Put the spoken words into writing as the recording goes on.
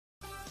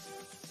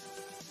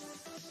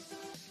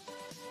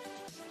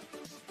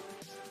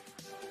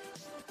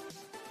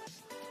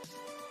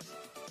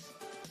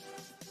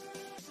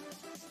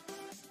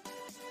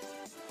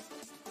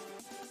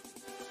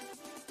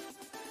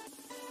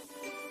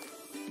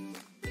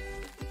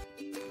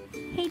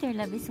Hey there,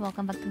 lovies!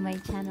 Welcome back to my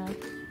channel.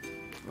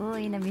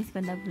 Uy, na-miss ko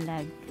na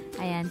vlog.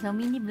 Ayan, so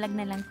mini vlog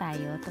na lang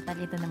tayo.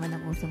 Total, ito naman ang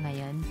uso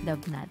ngayon,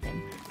 dub natin.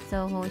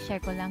 So, share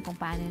ko lang kung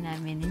paano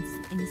namin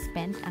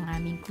in-spend ang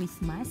aming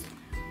Christmas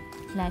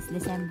last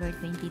December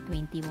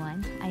 2021.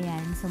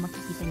 Ayan, so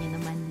makikita nyo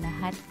naman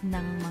lahat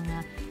ng mga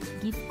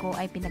gift ko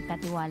ay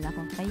pinagkatiwala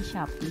ko kay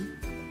Shopee.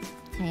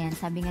 Ayan,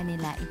 sabi nga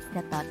nila, it's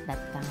the thought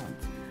that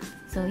counts.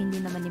 So,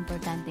 hindi naman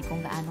importante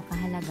kung gaano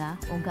kahalaga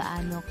o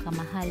gaano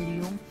kamahal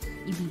yung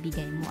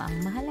ibibigay mo.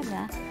 Ang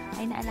mahalaga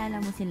ay naalala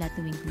mo sila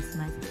tuwing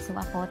Christmas. So,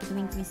 ako,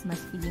 tuwing Christmas,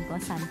 feeling ko,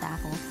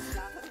 Santa ako.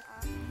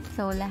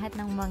 So, lahat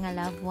ng mga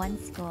loved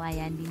ones ko,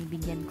 ayan,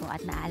 binibigyan ko at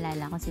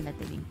naalala ko sila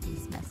tuwing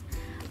Christmas.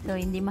 So,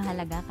 hindi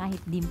mahalaga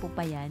kahit dimpo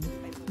pa yan,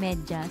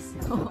 medyas,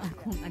 o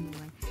kung ano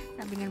man.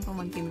 Sabi nga ng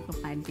pamangkin ko,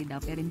 panty daw,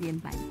 pero hindi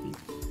yan panty.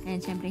 Ayan,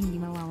 syempre, hindi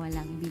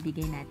mawawalang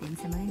ibibigay natin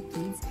sa mga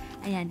kids.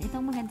 Ayan,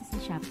 itong maganda sa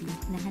Shopee.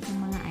 Lahat ng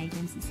mga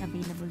items is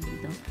available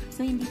dito.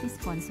 So, hindi ito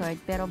sponsored,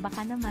 pero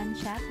baka naman,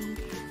 Shopee.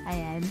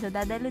 Ayan, so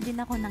dadalo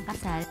din ako ng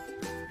kasal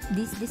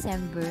this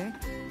December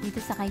dito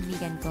sa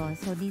kaibigan ko.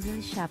 So, dito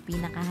sa Shopee,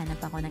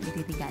 nakahanap ako ng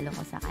iririgalo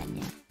ko sa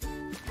kanya.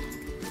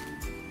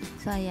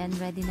 So, ayan,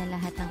 ready na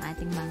lahat ng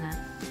ating mga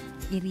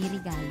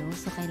iririgalo.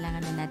 So,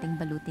 kailangan na nating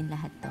balutin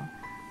lahat to.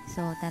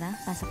 So, tara,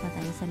 pasok na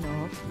tayo sa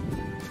loob.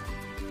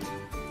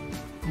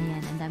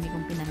 Ayan, ang dami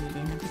kong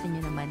pinamili. Nakita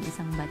nyo naman,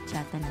 isang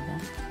batcha talaga.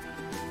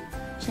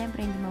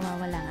 Siyempre, hindi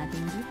mawawala ang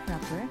ating gift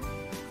wrapper.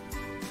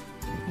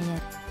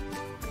 Ayan.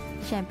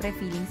 Siyempre,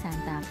 feeling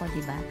Santa ako,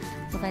 diba?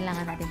 So,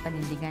 kailangan natin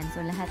panindigan.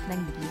 So, lahat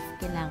ng gift,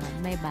 kailangan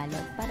may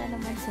balot para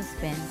naman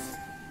suspense.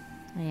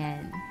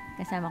 Ayan.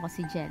 Kasama ko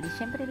si Jelly.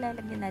 Siyempre,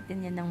 lalagyan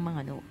natin yan ng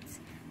mga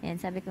notes. Ayan,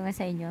 sabi ko nga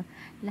sa inyo,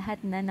 lahat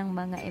na ng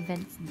mga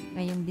events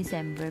ngayong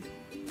December,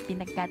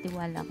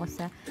 pinagkatiwala ko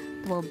sa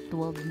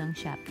 12/12 ng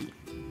Shopee.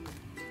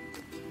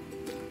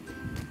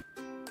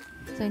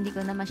 So, hindi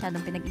ko na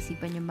masyadong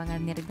pinag-isipan yung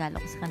mga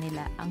niregalo ko sa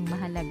kanila. Ang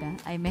mahalaga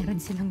ay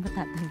meron silang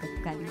matatanggap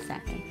galing sa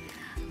akin.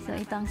 So,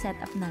 ito ang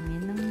setup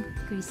namin ng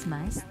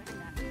Christmas.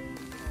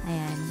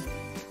 Ayan.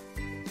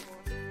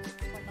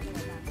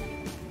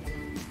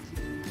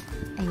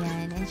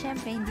 Ayan. And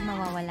syempre, hindi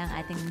mawawala ang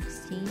ating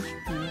exchange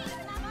gift.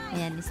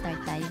 Ayan, start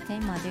tayo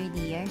kay Mother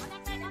Dear.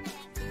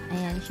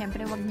 Ayan,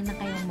 syempre, wag nyo na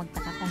kayong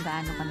magtaka kung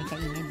gaano kami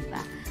kaingin, diba?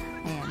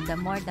 Ayan, the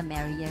more the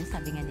merrier,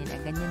 sabi nga nila.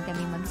 Ganyan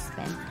kami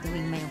mag-spend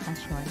tuwing may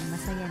okasyon.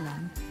 Masaya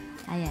lang.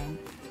 Ayan,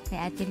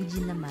 kay Ate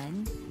Regine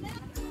naman.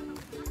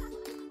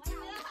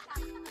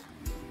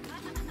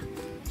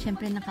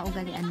 Syempre,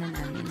 nakaugalian na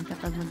namin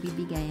kapag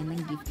magbibigayan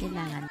ng gift,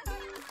 kailangan.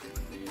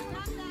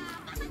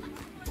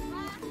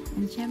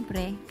 And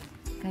syempre,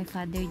 kay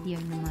Father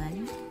Dear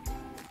naman.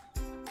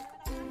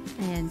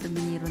 Ayan, so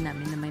biniro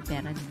namin na may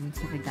pera din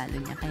sa regalo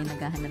niya, kaya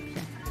naghahanap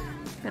siya.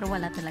 Pero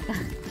wala talaga.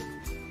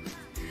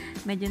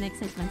 Medyo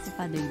na-excite lang si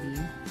Father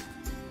Dear.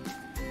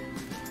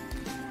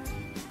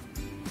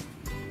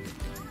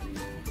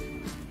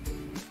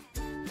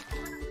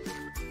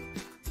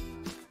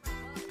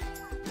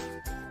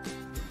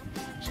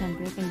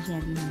 Siyempre kay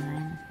Jerry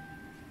naman.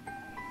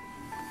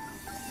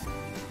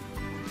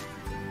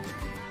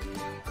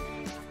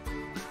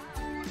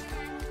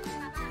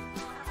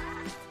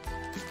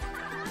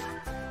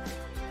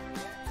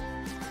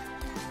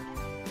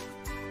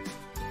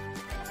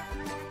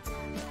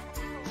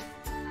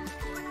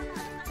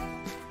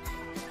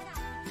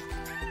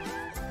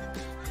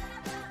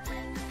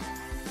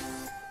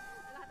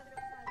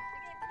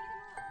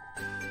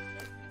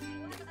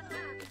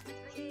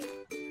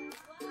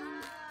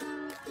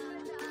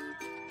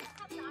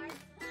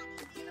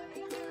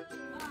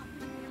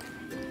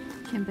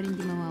 Siyempre,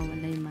 hindi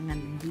mawawala yung mga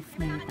gift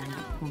na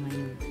natanggap ko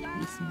ngayong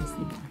Christmas,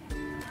 diba?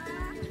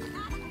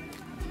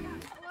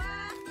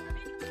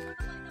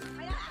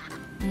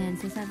 Ayan,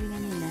 so sabi nga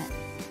nila,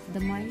 the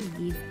more you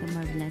give, the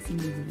more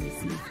blessing you will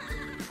receive.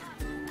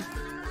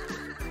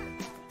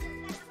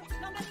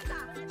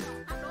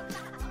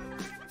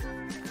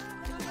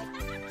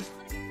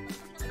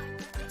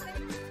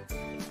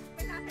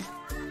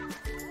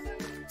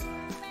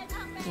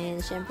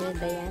 Ayan, siyempre,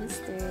 Diane's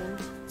turn.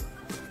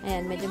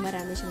 Ayan, medyo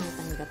marami siyang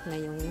natanggap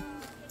ngayong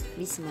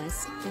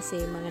Christmas kasi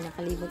mga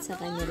nakalimot sa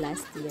kanya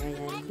last year.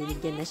 Ayan,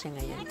 binigyan na siya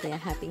ngayon.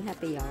 Kaya happy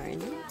yarn.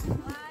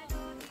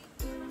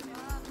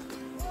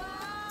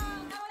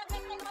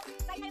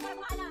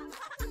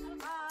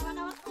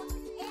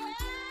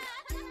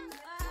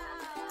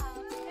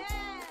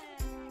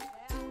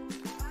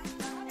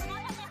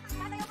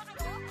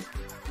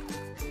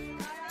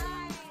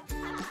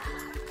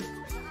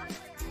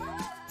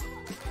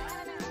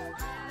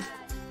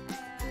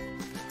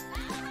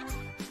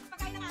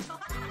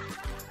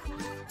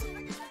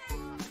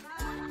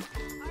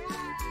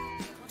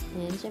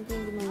 Ayan, syempre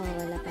hindi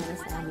mawawala para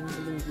sa aming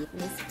bulinggit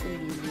na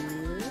spray.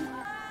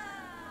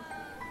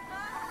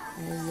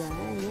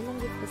 Ayan, yun ang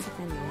gift ko sa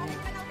kanya.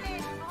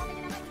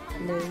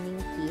 Learning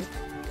kit.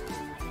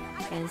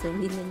 Ayan, so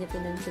hindi na niya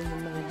pinansin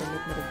yung mga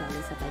damit na regalo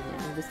sa kanya.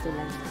 Ang gusto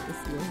lang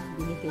is yung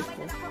binigay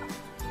ko.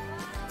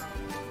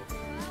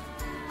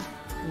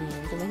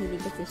 Ayan. So,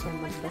 mahilig kasi siya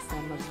magbasa,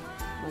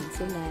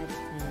 magsulat.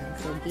 Ayan.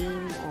 So,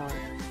 game or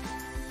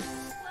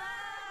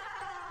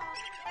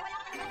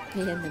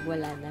ayan,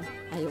 nagwala na.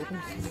 Ayaw ko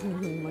kasi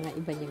yung mga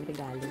iba niyang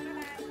regalo.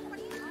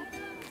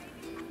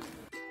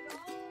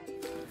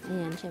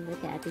 Ayan, syempre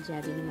kay Ate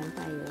Javi naman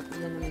tayo.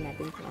 Tignan naman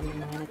natin kung ano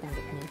mga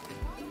natanggap niya.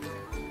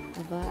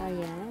 Aba,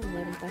 ayan.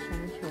 Meron pa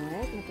siyang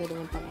short na pwede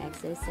niyang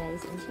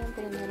pang-exercise. And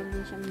syempre, meron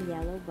din siyang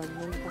yellow bag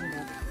na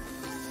natanggap.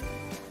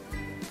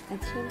 At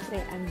syempre,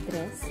 ang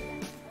dress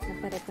na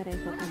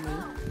pare-pareho kami.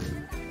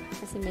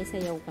 Kasi may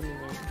sayaw kami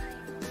niyan.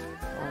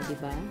 O,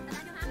 diba?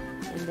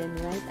 And then,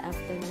 right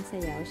after ng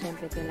sayaw,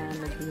 syempre, kailangan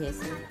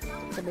magbihis.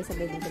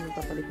 Sabay-sabay din kami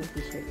papalit ng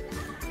t-shirt.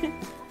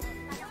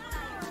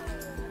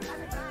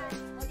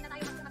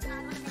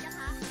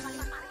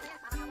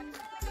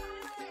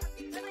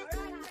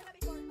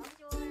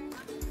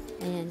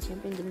 Ayan,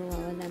 syempre hindi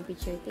mawawala ang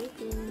picture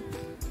taking.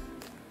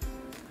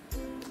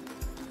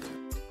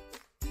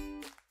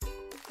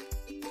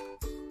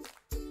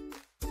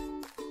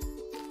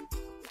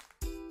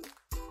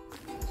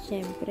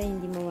 Syempre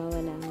hindi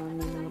mawawala ang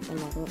mga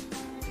palaro.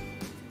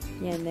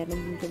 Yan,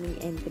 meron din kaming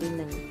entry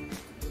ng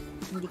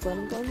hindi ko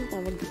alam kung anong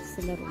tawag dito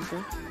sa laro ko.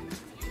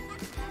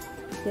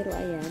 Pero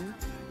ayan.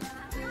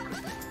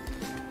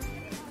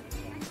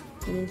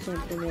 And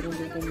syempre meron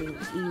din kaming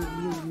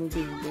e-view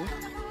moving ko.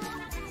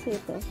 So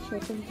ito,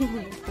 syempre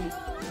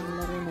ang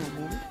laro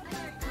namin.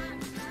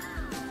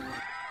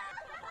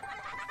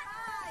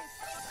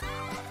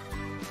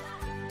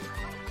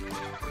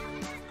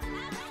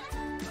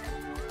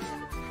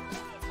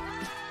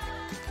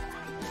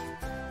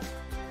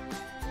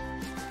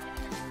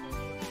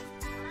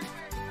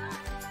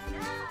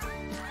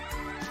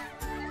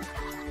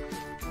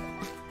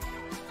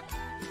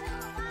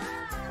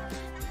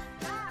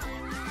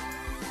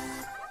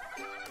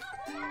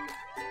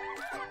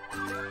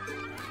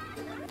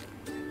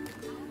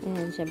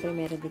 Ayan, syempre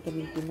meron din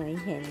kami Pinoy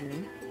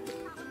hen.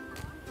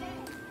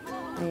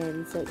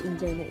 Ayan, so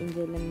enjoy na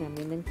enjoy lang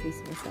namin ng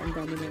Christmas. Ang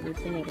dami namin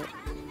pinaro.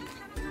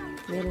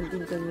 Meron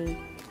din kami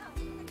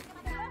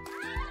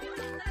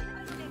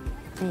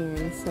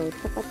ayan, so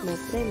tapat na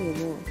premyo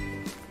mo.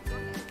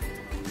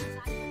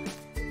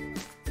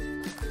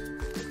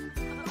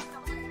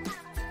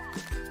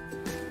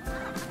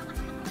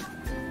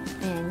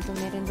 Ayan, so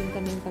meron din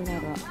kaming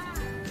palaro.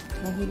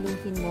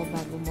 Mahilihin mo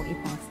bago mo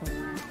ipasok.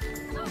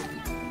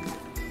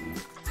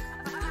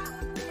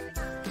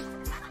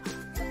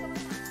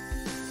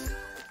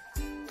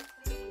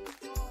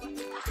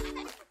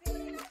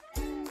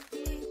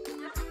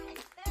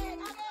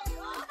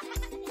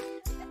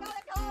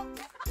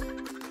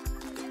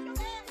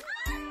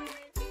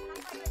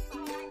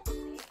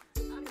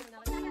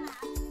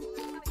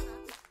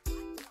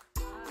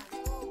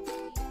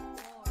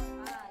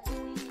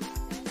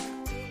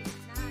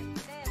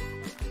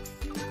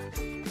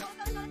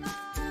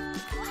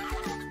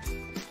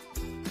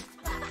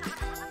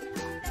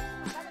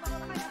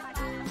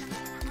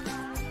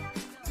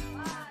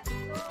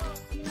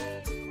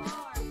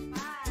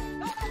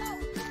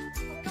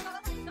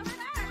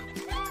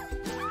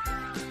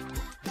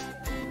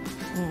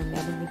 Ayan,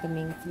 meron din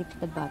kaming flip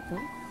the bottle.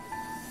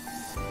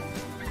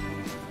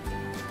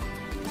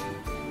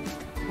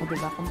 O,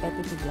 diba?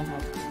 Competitive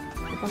lahat.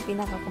 Ito ang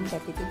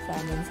pinaka-competitive sa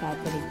amin sa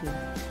Atrigin.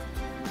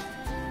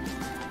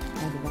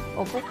 O, diba?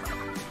 Opo.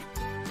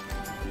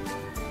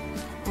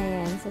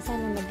 Ayan, so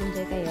sana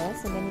nag-enjoy kayo.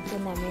 So, ganito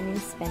namin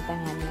yung spent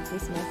ang aming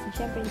Christmas.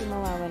 Siyempre, hindi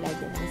mawawala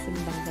dyan ang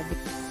simbang gabi.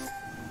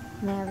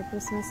 Merry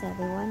Christmas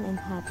everyone and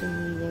Happy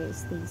New Year.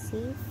 Stay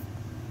safe.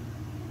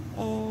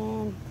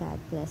 And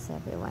God bless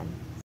everyone.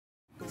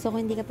 So,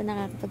 kung hindi ka pa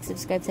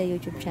nakakapag-subscribe sa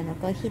YouTube channel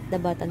ko, hit the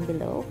button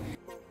below.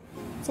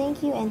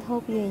 Thank you and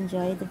hope you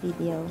enjoy the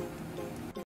video.